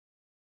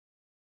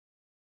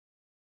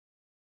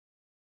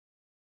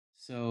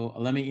So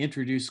let me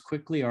introduce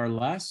quickly our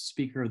last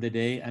speaker of the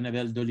day,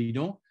 Annabelle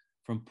Dolidon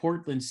from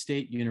Portland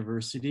State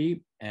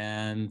University.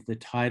 And the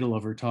title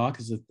of her talk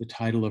is the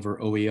title of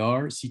her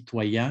OER,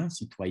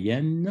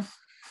 Citoyen.ne.s.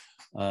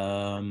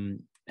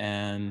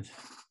 And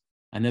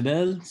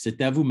Annabelle, c'est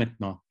à vous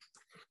maintenant.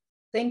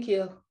 Thank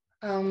you.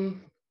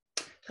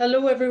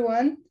 Hello,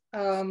 everyone.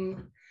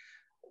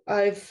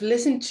 I've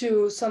listened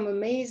to some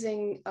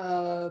amazing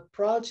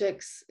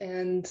projects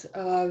and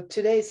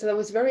today, so that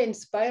was very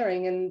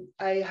inspiring. And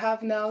I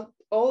have now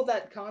all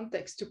that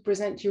context to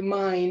present you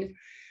mine,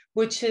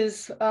 which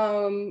is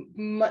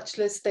much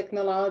less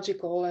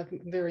technological.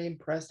 I'm very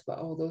impressed by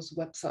all those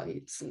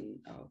websites and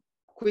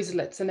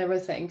Quizlets and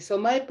everything. So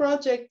my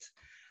project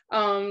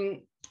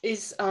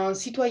is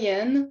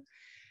Citoyen.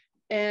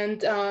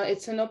 And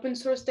it's an open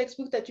source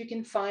textbook that you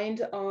can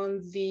find on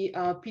the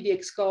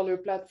PDX Scholar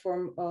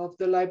platform of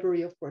the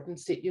Library of Portland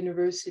State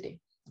University.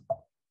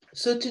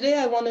 So today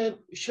I want to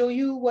show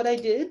you what I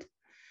did.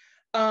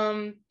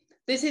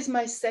 This is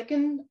my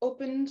second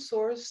open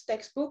source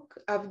textbook.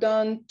 I've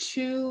done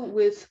 2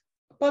 with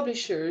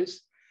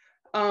publishers,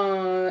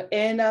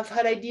 and I've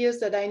had ideas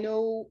that I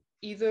know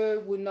either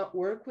would not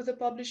work with a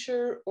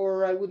publisher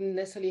or I wouldn't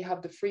necessarily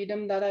have the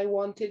freedom that I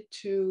wanted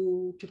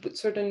to put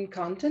certain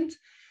content.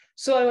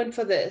 So I went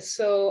for this.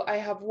 So I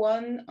have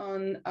one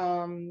on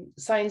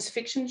science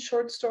fiction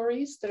short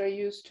stories that I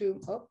used to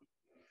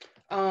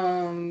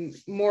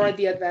more at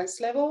the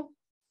advanced level.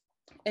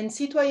 And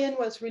Citoyen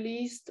was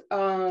released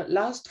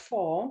last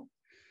fall,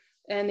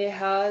 and it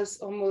has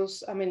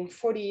almost,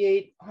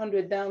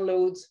 4,800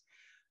 downloads.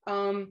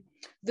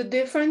 The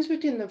difference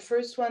between the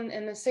first one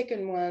and the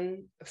second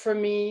one for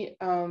me,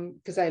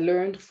 because I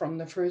learned from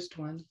the first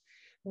one,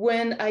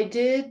 when I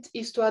did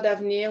Histoire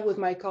d'Avenir with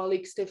my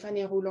colleague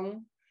Stéphanie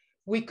Roulon,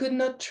 we could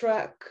not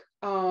track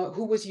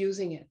who was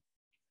using it.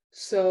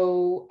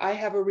 So I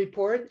have a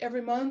report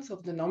every month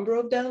of the number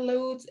of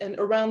downloads, and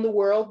around the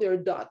world there are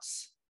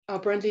dots.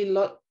 Apparently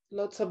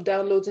lots of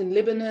downloads in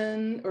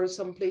Lebanon or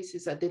some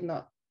places I did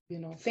not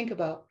think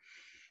about.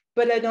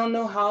 But I don't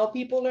know how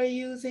people are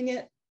using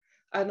it.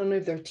 I don't know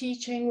if they're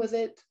teaching with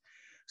it.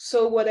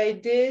 So what I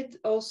did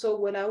also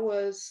when I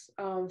was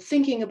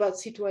thinking about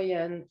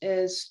Citoyen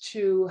is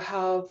to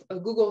have a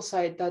Google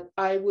site that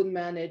I would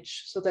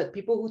manage so that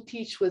people who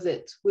teach with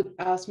it would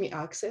ask me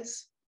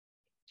access.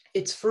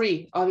 It's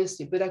free,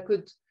 obviously, but I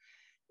could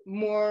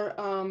more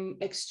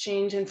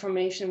exchange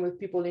information with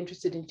people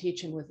interested in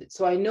teaching with it.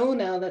 So I know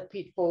now that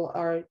people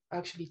are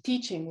actually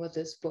teaching with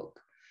this book.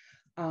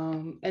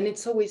 And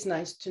it's always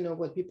nice to know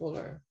what people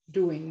are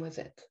doing with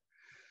it.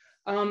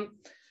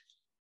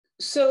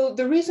 So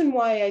the reason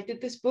why I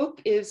did this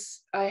book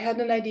is I had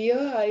an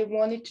idea. I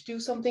wanted to do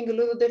something a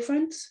little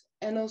different,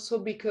 and also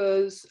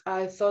because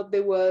I thought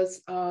there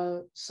was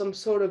some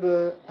sort of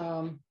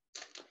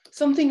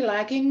something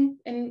lacking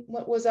in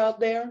what was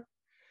out there.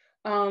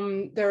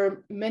 There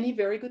are many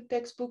very good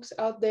textbooks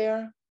out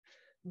there,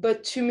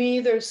 but to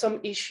me, there's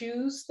some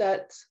issues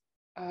that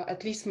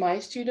at least my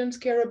students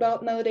care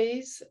about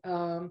nowadays.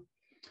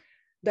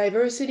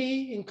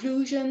 Diversity,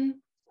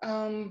 inclusion,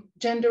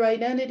 gender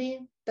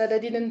identity, that I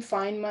didn't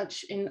find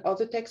much in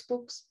other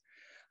textbooks.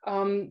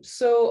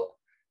 So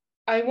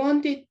I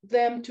wanted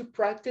them to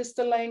practice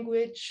the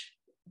language,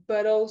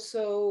 but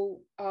also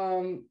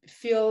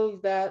feel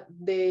that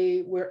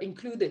they were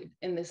included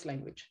in this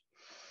language.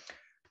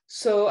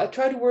 So I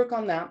tried to work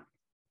on that.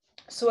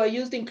 So I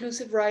used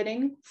inclusive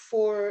writing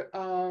for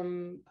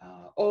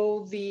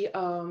all the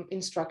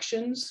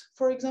instructions,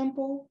 for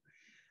example.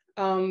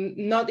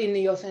 Not in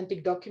the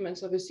authentic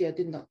documents, obviously I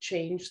did not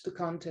change the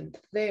content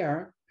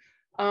there.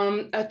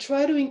 I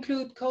try to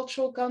include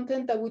cultural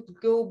content that would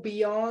go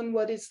beyond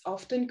what is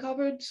often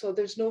covered. So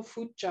there's no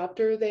food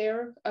chapter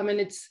there.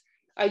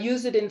 I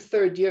use it in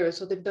 3rd year.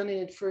 So they've done it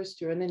in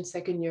 1st year and then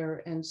 2nd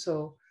year. And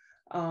so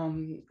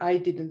I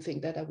didn't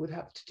think that I would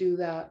have to do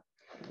that.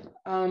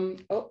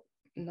 Oh,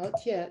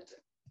 not yet.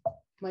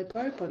 My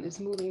PowerPoint is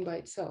moving by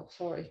itself.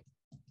 Sorry.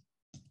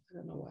 I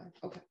don't know why.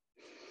 Okay.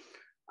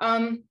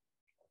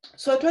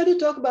 So I try to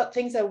talk about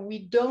things that we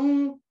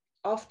don't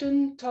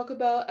often talk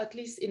about, at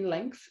least in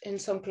length, in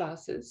some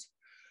classes.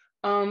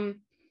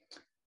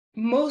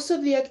 Most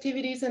of the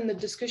activities and the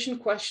discussion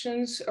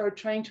questions are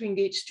trying to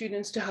engage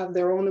students to have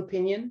their own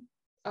opinion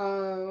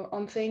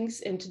on things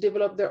and to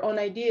develop their own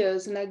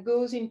ideas. And that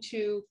goes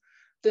into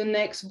the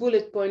next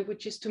bullet point,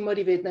 which is to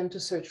motivate them to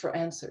search for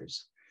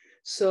answers.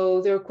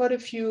 So there are quite a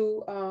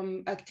few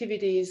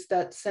activities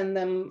that send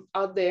them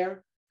out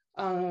there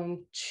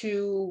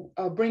to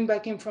bring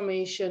back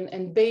information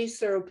and base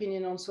their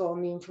opinion also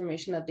on the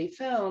information that they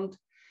found.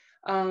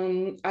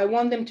 I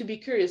want them to be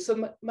curious.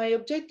 So my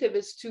objective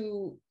is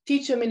to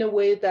teach them in a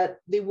way that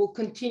they will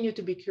continue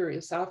to be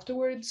curious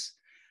afterwards.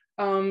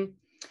 That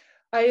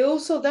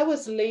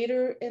was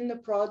later in the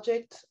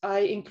project, I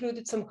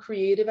included some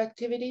creative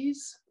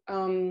activities.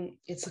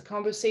 It's a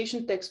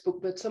conversation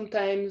textbook, but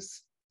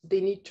sometimes they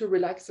need to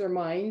relax their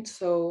mind.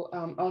 So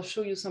I'll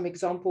show you some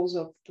examples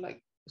of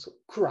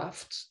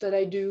crafts that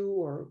I do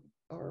or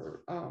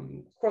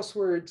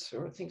crosswords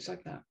or things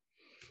like that.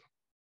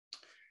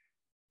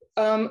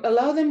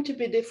 Allow them to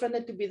be different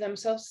and to be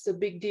themselves is a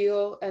big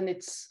deal, and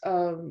it's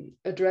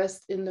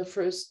addressed in the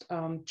first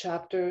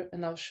chapter,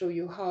 and I'll show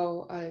you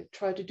how I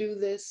try to do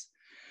this.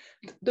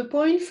 The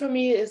point for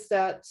me is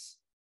that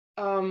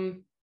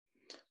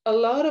a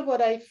lot of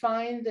what I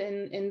find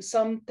in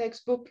some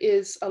textbook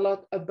is a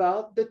lot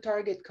about the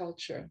target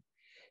culture.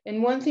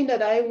 And one thing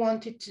that I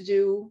wanted to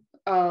do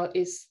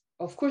is,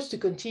 of course, to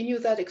continue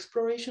that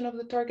exploration of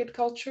the target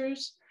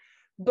cultures,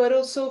 but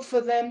also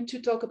for them to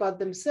talk about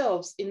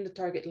themselves in the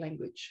target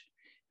language.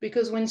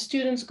 Because when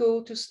students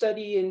go to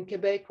study in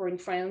Quebec or in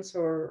France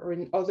or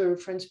in other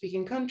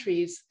French-speaking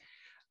countries,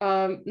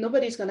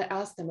 nobody's going to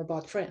ask them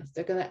about France.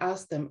 They're going to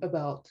ask them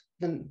about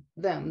them.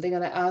 They're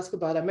going to ask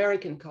about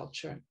American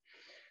culture.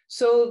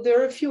 So there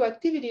are a few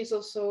activities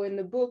also in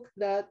the book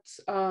that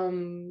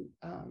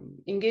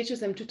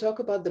engages them to talk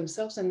about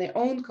themselves and their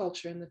own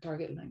culture in the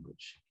target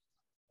language.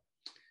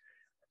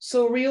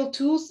 So real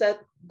tools, that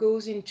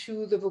goes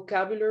into the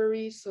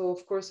vocabulary. So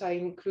of course I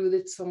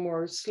included some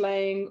more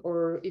slang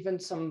or even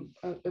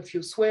a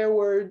few swear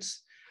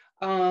words,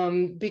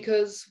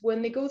 because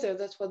when they go there,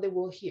 that's what they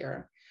will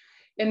hear.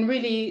 And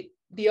really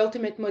the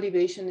ultimate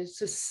motivation is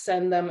to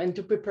send them and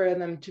to prepare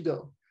them to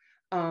go.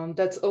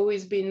 That's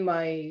always been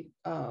my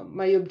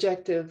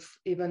objective,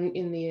 even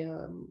in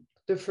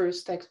the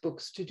first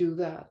textbooks, to do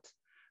that.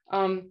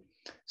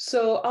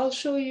 So I'll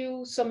show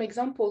you some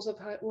examples of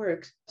how it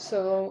works.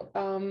 So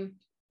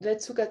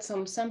let's look at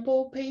some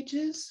sample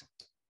pages.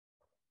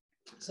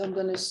 So I'm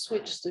going to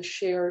switch the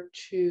share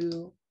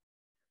to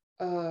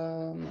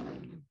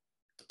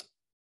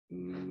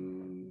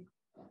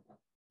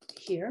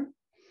here.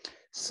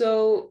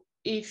 So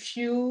if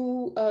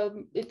you,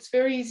 it's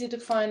very easy to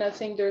find. I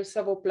think there are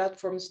several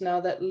platforms now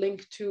that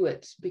link to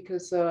it,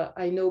 because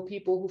I know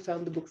people who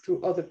found the book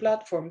through other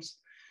platforms.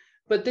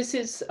 But this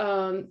is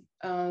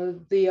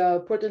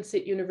the Portland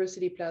State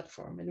University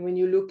platform. And when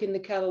you look in the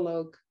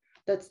catalog,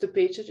 that's the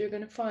page that you're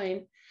going to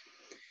find.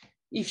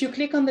 If you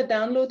click on the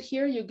download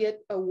here, you get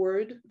a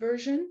Word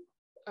version.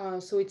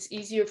 So it's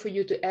easier for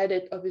you to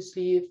edit,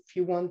 obviously, if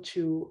you want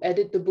to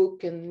edit the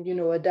book and, you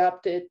know,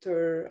 adapt it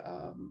or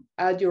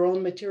add your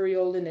own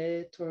material in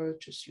it, or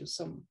just use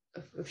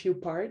a few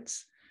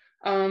parts.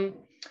 And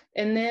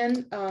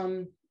then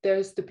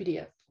there's the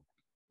PDF.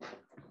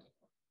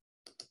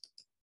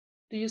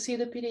 Do you see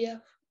the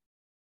PDF?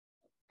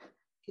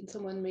 Can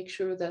someone make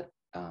sure that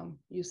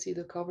you see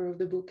the cover of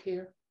the book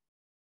here?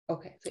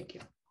 Okay, thank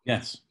you.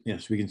 Yes,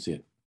 we can see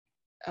it.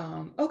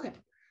 Okay.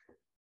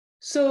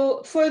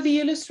 So for the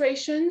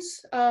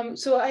illustrations,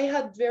 so I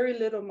had very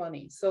little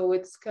money, so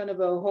it's kind of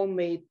a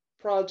homemade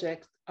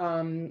project.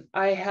 I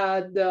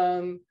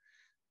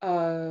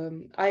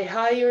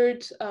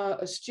hired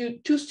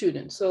two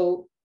students.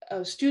 So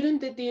a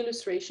student did the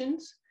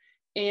illustrations,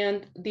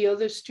 and the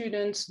other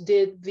students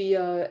did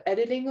the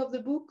editing of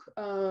the book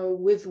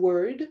with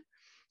Word,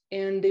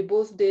 and they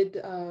both did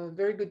a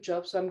very good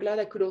job. So I'm glad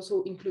I could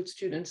also include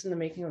students in the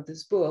making of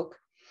this book.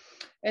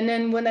 And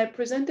then when I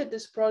presented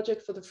this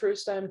project for the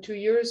first time 2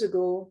 years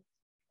ago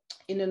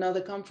in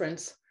another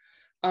conference,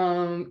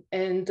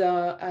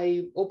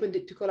 I opened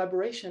it to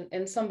collaboration,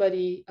 and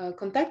somebody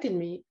contacted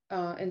me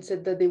and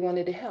said that they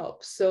wanted to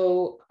help.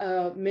 So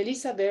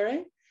Melissa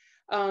Vere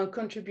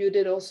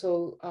contributed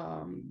also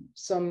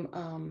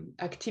some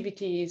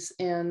activities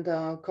and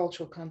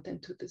cultural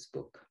content to this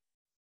book.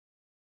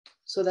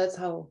 So that's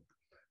how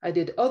I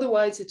did.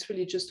 Otherwise, it's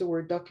really just a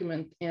Word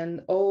document,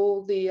 and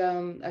all the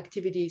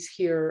activities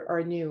here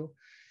are new.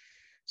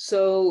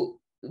 So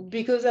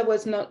because I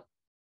was not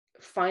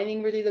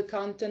finding really the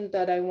content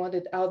that I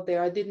wanted out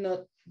there, I did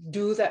not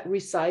do that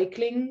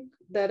recycling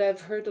that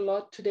I've heard a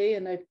lot today,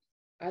 and I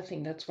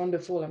think that's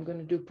wonderful. I'm going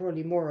to do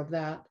probably more of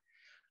that.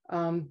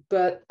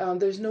 But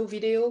there's no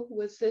video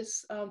with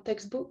this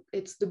textbook.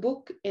 It's the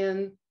book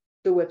and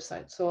the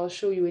website. So I'll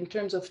show you in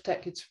terms of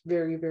tech, it's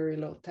very, very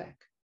low tech.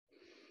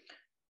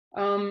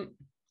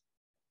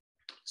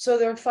 So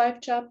there are 5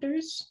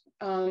 chapters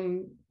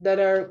that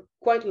are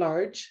quite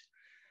large.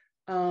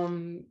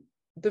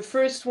 The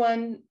first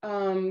one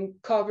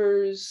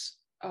covers,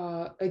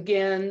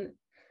 again,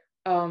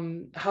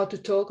 how to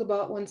talk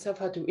about oneself,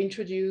 how to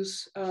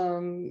introduce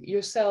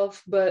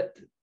yourself, but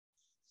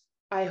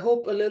I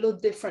hope a little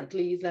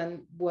differently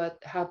than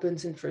what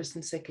happens in first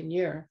and second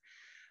year.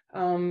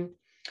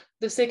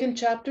 The second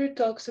chapter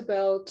talks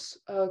about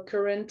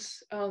current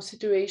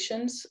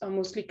situations,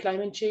 mostly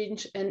climate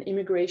change and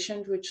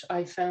immigration, which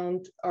I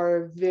found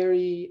are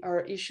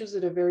issues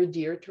that are very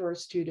dear to our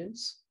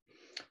students.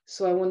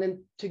 So I wanted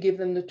to give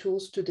them the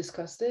tools to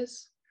discuss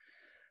this.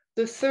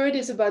 The third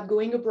is about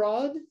going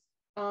abroad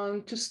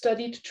to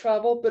study, to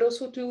travel, but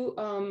also to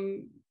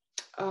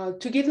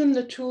give them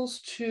the tools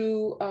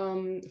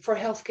for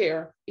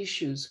healthcare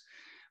issues.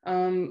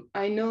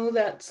 I know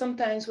that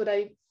sometimes what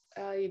I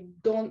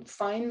don't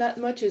find that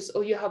much is,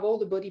 oh, you have all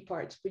the body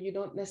parts, but you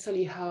don't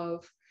necessarily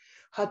have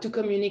how to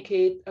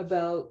communicate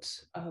about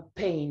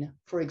pain,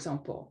 for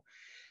example.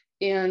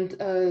 And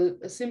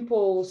a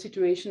simple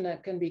situation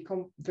that can be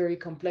very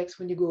complex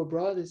when you go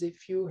abroad is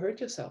if you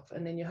hurt yourself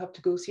and then you have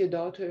to go see a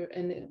doctor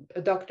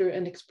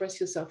and express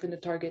yourself in the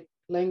target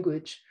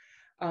language.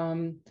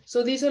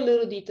 So these are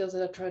little details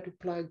that I try to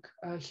plug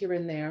here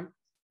and there.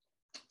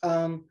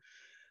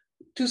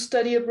 To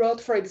study abroad,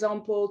 for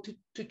example,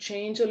 to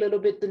change a little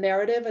bit the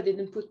narrative, I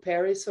didn't put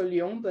Paris or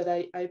Lyon, but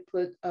I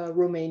put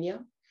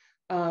Romania,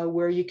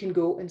 where you can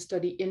go and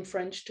study in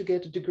French to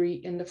get a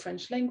degree in the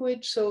French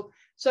language. So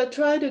I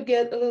try to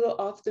get a little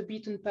off the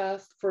beaten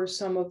path for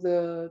some of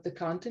the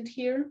content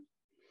here.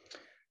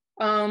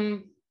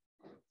 The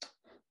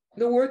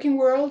working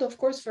world, of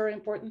course, very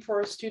important for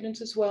our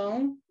students as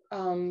well.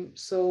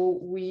 So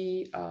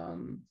we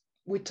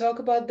talk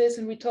about this,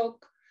 and we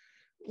talk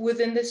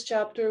within this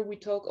chapter, we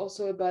talk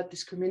also about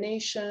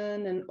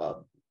discrimination and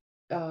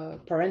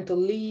parental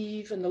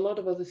leave and a lot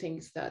of other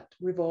things that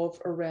revolve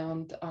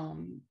around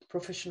the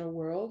professional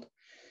world.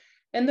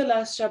 And the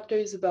last chapter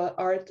is about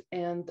art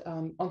and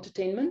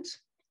entertainment,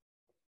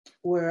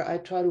 where I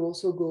try to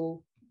also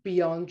go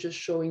beyond just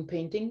showing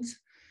paintings.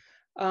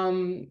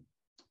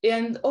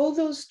 And all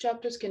those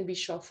chapters can be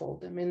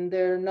shuffled. I mean,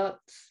 they're not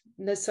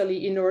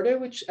necessarily in order,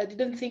 which I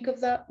didn't think of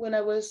that when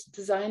I was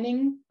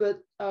designing, but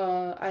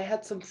I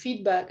had some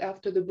feedback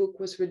after the book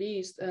was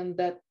released, and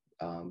that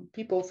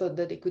people thought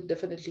that they could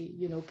definitely,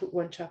 you know, put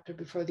one chapter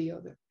before the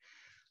other.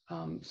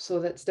 So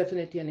that's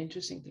definitely an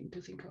interesting thing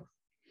to think of.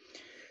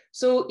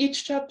 So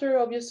each chapter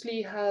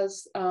obviously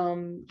has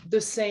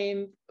the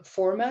same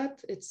format.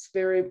 It's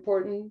very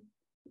important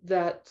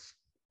that,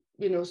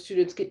 you know,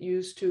 students get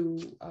used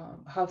to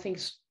how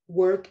things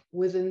work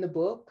within the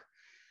book.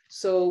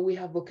 So we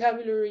have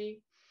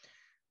vocabulary.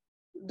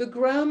 The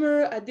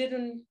grammar, I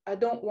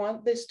don't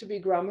want this to be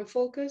grammar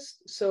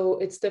focused. So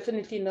it's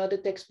definitely not a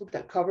textbook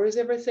that covers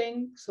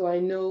everything. So I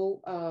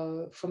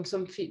know from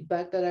some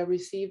feedback that I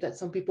received that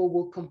some people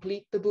will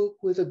complete the book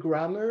with a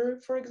grammar,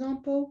 for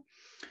example.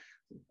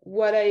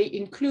 What I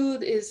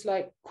include is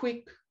like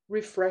quick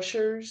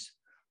refreshers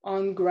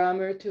on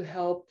grammar to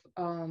help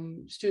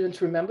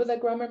students remember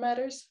that grammar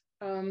matters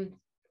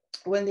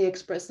when they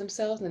express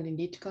themselves and they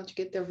need to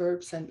conjugate their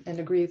verbs and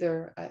agree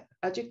their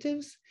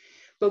adjectives.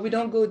 But we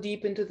don't go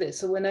deep into this.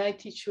 So when I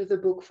teach with the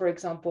book, for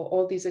example,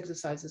 all these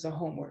exercises are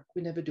homework.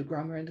 We never do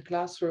grammar in the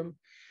classroom.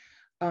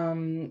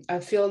 I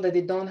feel that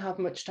they don't have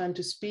much time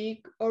to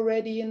speak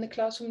already in the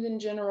classrooms in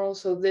general.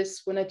 So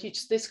this, when I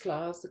teach this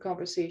class, the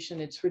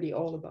conversation, it's really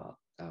all about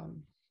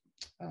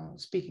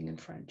speaking in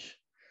French.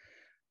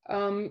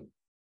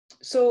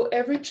 So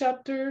every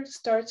chapter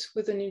starts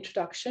with an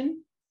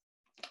introduction.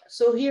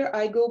 So here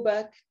I go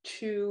back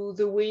to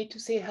the way to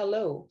say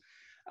hello.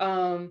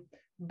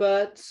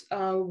 But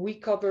we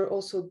cover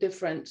also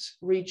different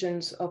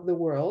regions of the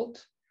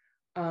world.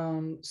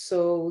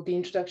 So the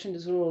introduction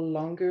is a little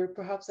longer,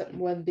 perhaps, than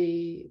what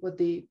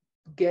they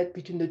get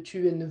between the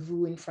tu and the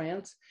vous in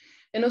France.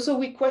 And also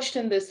we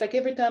question this, like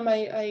every time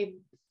I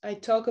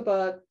talk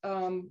about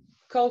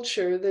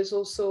culture, there's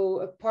also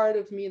a part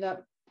of me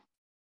that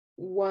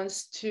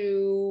wants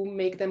to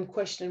make them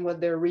question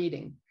what they're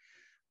reading.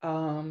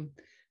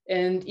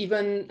 And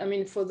even, I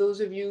mean, for those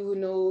of you who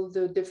know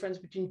the difference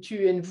between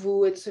tu and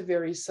vous, it's a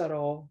very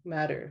subtle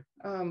matter.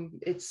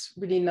 It's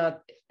really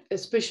not,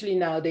 especially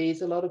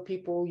nowadays, a lot of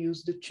people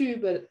use the tu,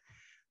 but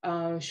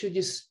should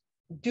you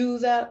do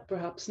that?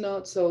 Perhaps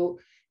not. So,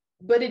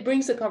 but it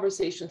brings a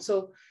conversation.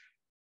 So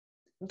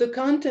the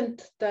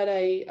content that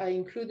I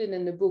included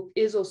in the book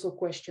is also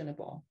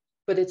questionable,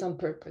 but it's on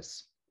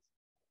purpose.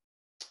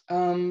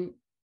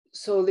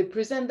 So they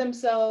present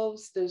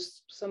themselves.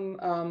 There's some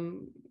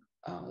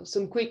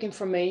quick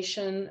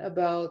information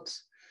about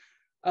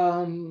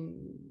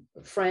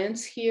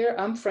France here.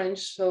 I'm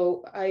French,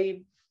 so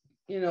I,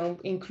 you know,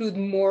 include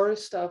more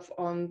stuff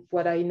on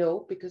what I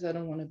know because I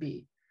don't want to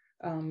be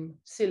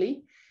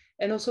silly,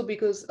 and also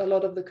because a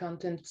lot of the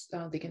content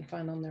they can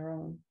find on their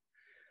own.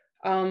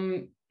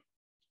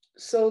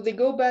 So they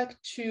go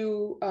back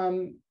to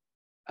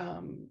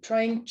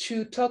trying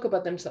to talk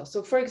about themselves.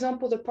 So for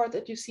example, the part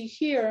that you see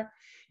here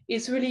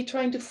is really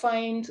trying to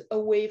find a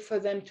way for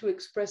them to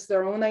express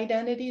their own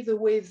identity, the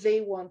way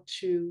they want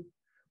to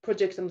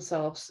project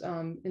themselves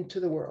into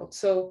the world.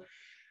 So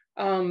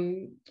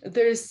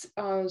there's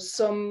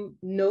some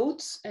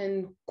notes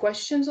and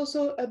questions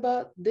also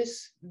about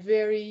this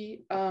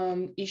very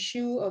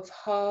issue of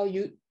how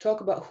you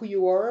talk about who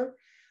you are.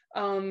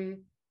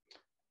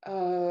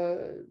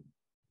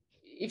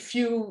 If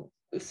you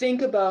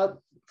think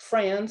about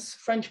France,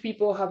 French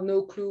people have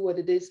no clue what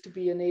it is to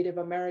be a Native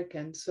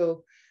American.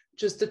 So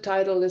just the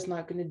title is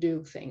not going to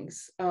do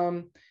things.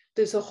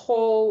 There's a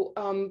whole,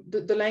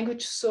 the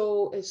language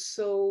is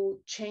so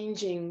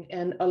changing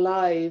and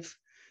alive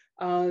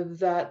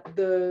that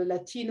the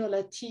Latino,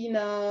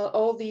 Latina,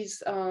 all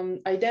these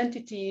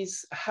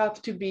identities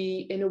have to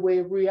be in a way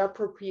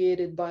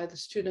reappropriated by the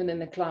student in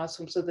the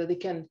classroom so that they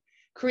can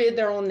create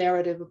their own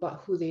narrative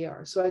about who they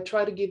are. So I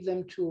try to give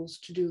them tools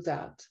to do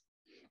that.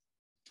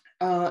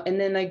 And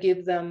then I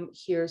give them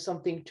here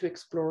something to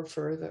explore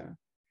further.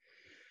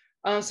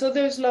 So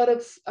there's a lot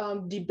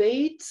of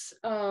debates,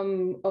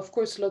 of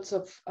course, lots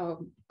of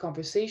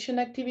conversation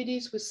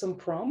activities with some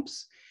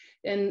prompts.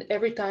 And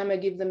every time I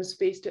give them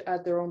space to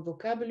add their own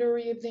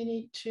vocabulary if they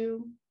need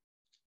to.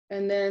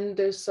 And then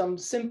there's some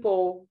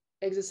simple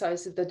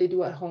exercises that they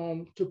do at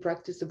home to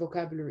practice the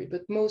vocabulary,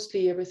 but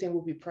mostly everything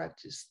will be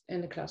practiced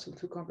in the classroom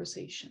through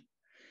conversation.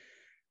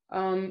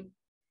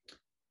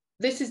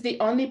 This is the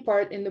only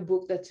part in the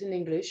book that's in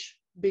English,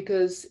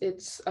 because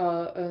it's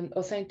an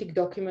authentic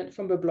document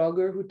from a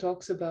blogger who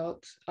talks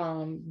about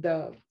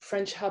the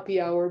French happy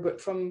hour, but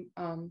from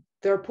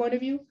their point of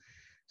view.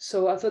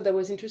 So I thought that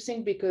was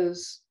interesting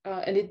because,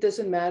 and it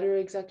doesn't matter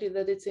exactly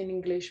that it's in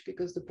English,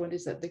 because the point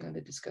is that they're going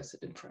to discuss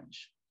it in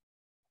French.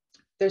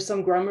 There's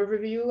some grammar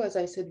review, as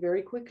I said,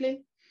 very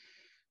quickly.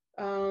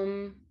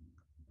 And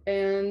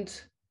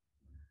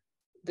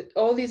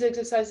all these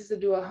exercises to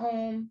do at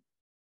home.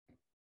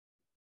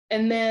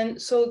 And then,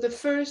 so the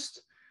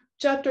first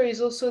chapter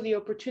is also the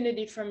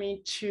opportunity for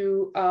me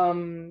to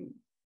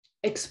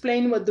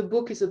explain what the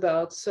book is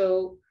about.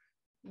 So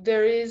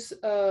there is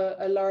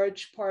a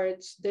large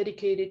part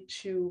dedicated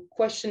to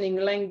questioning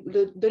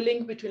the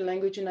link between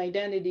language and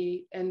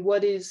identity, and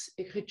what is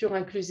écriture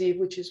inclusive,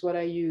 which is what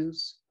I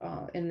use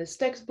in this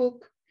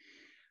textbook.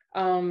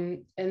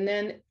 And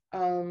then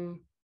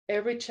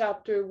every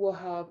chapter will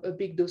have a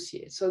big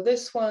dossier. So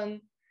this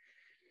one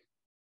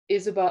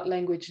is about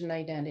language and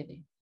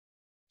identity.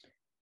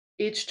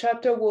 Each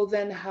chapter will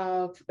then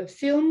have a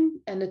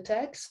film and a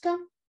text.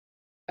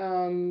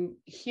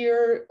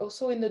 Here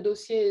also in the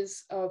dossier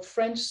is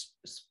French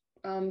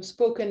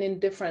spoken in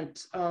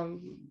different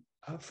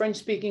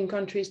French-speaking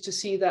countries, to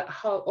see that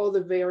how all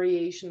the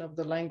variation of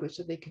the language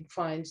that they can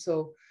find.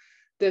 So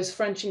there's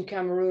French in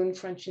Cameroon,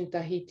 French in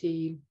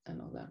Tahiti,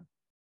 and all that.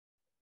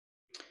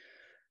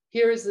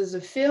 There's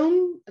a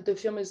film. The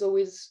film is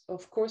always,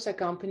 of course,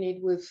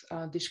 accompanied with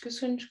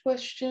discussion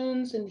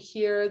questions. And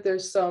here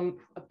there's some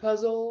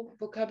puzzle,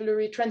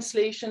 vocabulary,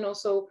 translation.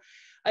 Also,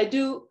 I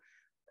do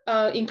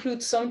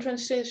include some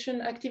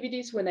translation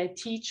activities. When I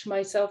teach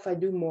myself, I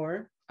do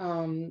more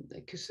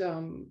because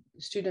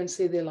students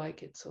say they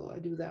like it, so I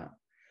do that.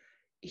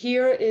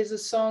 Here is a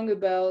song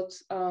about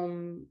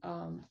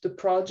the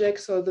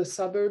projects or the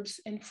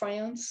suburbs in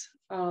France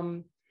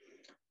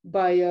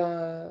by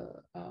a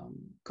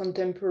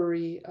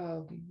contemporary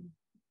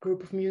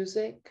group of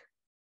music.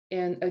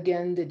 And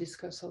again, they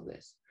discuss all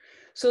this.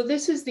 So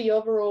this is the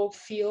overall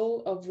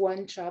feel of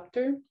one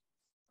chapter.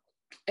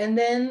 And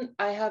then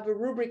I have a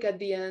rubric at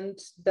the end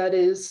that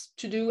is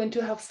to do and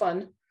to have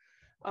fun.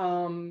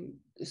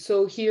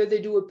 So here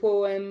they do a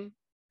poem,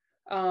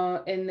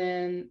 and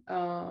then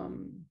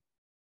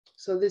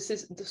so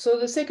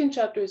the second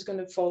chapter is going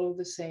to follow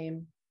the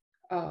same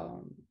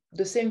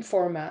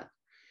format.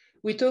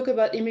 We talk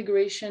about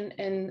immigration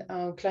and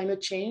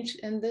climate change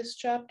in this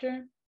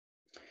chapter.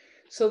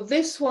 So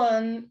this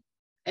one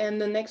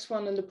and the next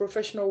one in the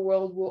professional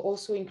world will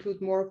also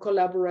include more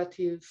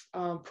collaborative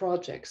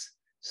projects.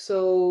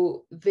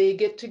 So they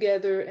get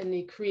together and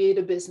they create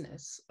a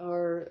business,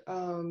 or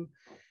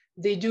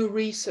they do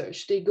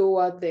research, they go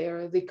out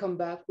there, they come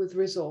back with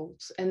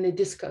results, and they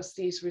discuss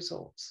these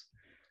results.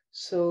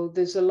 So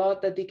there's a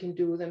lot that they can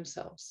do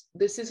themselves.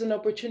 This is an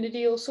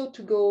opportunity also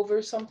to go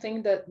over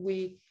something that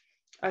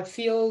I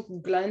feel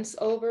glance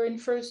over in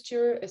first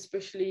year,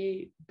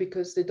 especially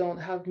because they don't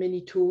have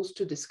many tools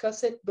to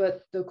discuss it,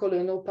 but the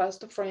colonial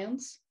past of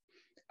France.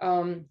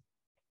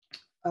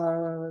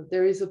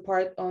 There is a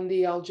part on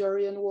the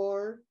Algerian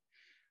War.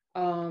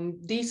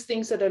 These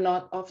things that are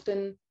not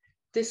often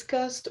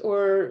discussed,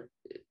 or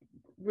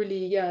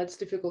really, yeah, it's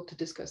difficult to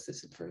discuss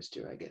this in first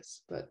year, I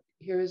guess. But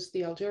here's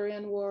the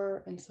Algerian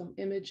War and some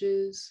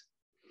images.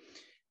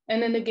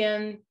 And then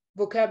again,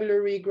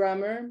 vocabulary,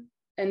 grammar,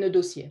 and a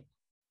dossier.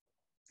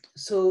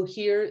 So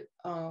here,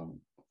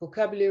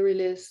 vocabulary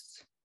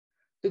lists,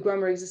 the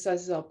grammar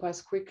exercises I'll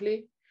pass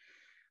quickly.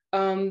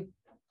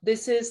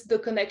 This is the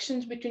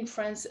connections between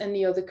France and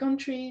the other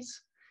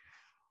countries.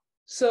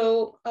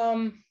 So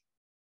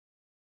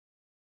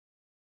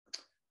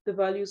the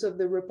values of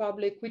the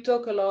Republic. We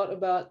talk a lot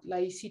about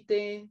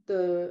laïcité,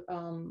 the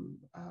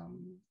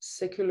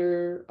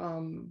secular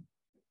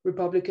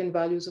Republican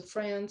values of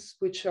France,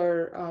 which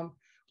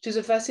is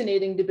a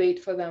fascinating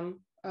debate for them.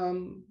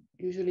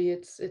 Usually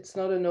it's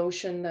not a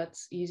notion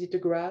that's easy to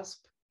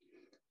grasp.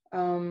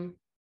 And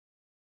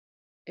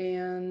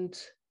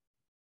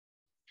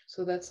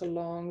so that's a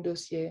long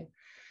dossier.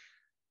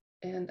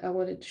 And I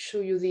wanted to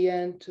show you the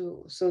end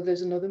too. So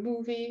there's another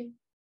movie,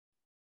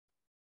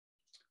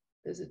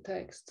 there's a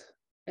text,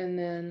 and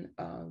then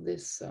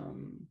this.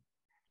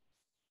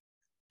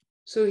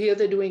 So here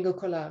they're doing a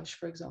collage,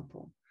 for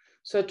example.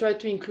 So I tried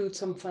to include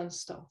some fun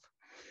stuff.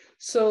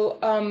 So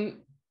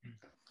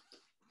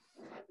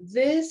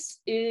this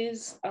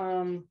is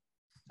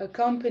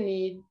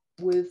accompanied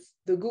with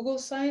the Google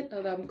site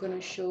that I'm going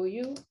to show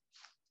you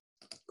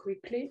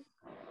quickly.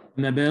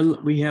 Annabelle,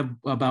 we have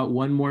about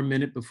 1 more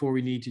minute before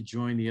we need to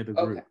join the other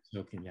group.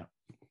 Okay, yeah.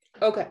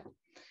 Okay.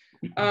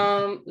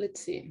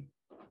 Let's see.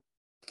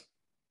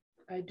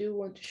 I do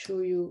want to show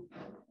you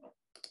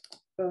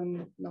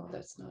no,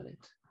 that's not it.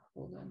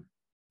 Hold on.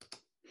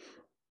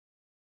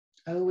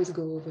 I always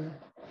go over.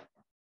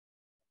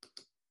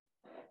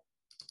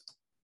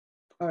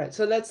 All right,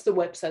 so that's the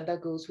website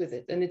that goes with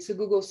it. And it's a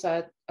Google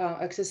site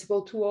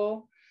accessible to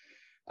all.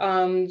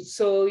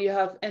 So you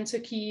have answer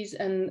keys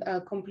and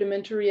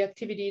complementary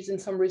activities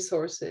and some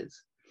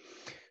resources.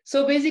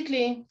 So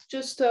basically,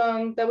 just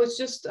that was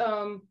just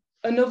an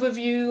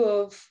overview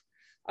of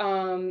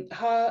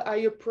how I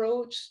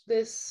approach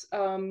this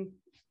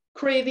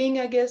craving,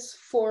 I guess,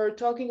 for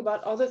talking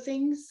about other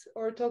things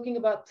or talking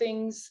about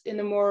things in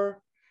a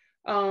more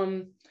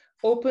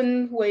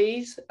open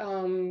ways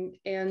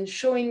and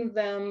showing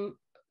them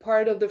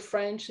part of the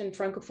French and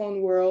Francophone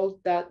world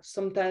that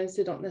sometimes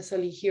they don't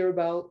necessarily hear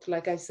about,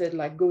 like I said,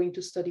 like going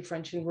to study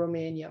French in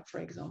Romania, for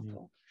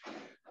example.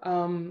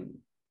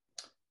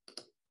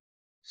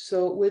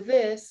 So with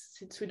this,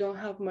 since we don't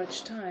have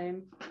much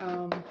time.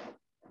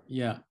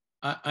 Yeah,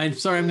 I'm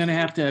sorry, I'm gonna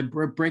have to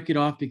break it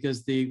off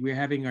because we're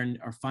having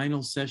our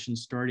final session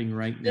starting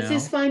right now. This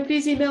is fine,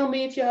 please email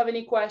me if you have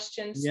any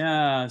questions.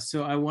 Yeah,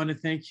 so I want to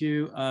thank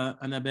you,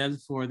 Annabelle,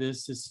 for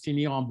this. It's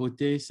finir en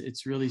beauté.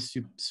 It's really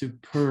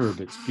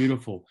superb. It's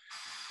beautiful.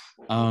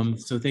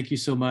 So thank you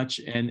so much.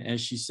 And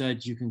as she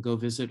said, you can go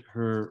visit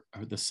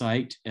the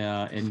site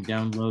and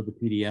download the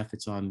PDF.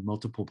 It's on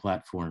multiple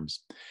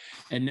platforms.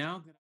 And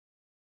now that